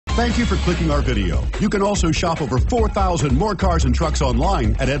Thank you for clicking our video. You can also shop over 4,000 more cars and trucks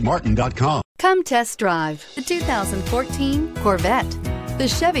online at edmartin.com. Come test drive the 2014 Corvette. The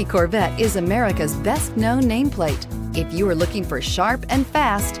Chevy Corvette is America's best-known nameplate. If you are looking for sharp and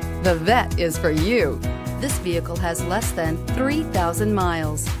fast, the Vette is for you. This vehicle has less than 3,000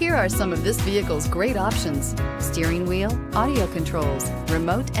 miles. Here are some of this vehicle's great options: steering wheel audio controls,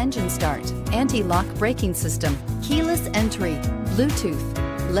 remote engine start, anti-lock braking system, keyless entry, Bluetooth,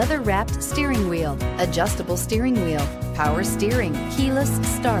 leather-wrapped steering wheel, adjustable steering wheel, power steering, keyless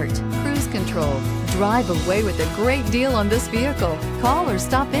start, cruise control. Drive away with a great deal on this vehicle. Call or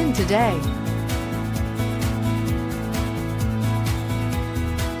stop in today.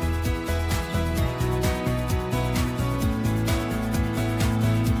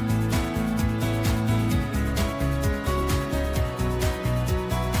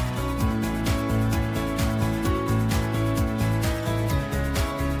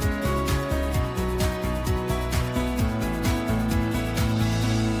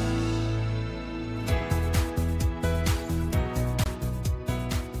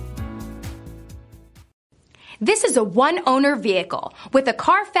 This is a one-owner vehicle with a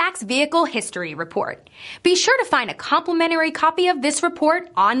Carfax Vehicle History Report. Be sure to find a complimentary copy of this report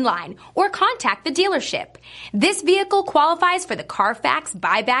online or contact the dealership. This vehicle qualifies for the Carfax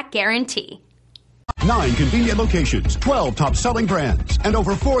Buyback Guarantee. 9 convenient locations, 12 top-selling brands, and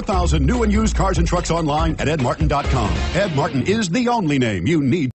over 4,000 new and used cars and trucks online at edmartin.com. Ed Martin is the only name you need.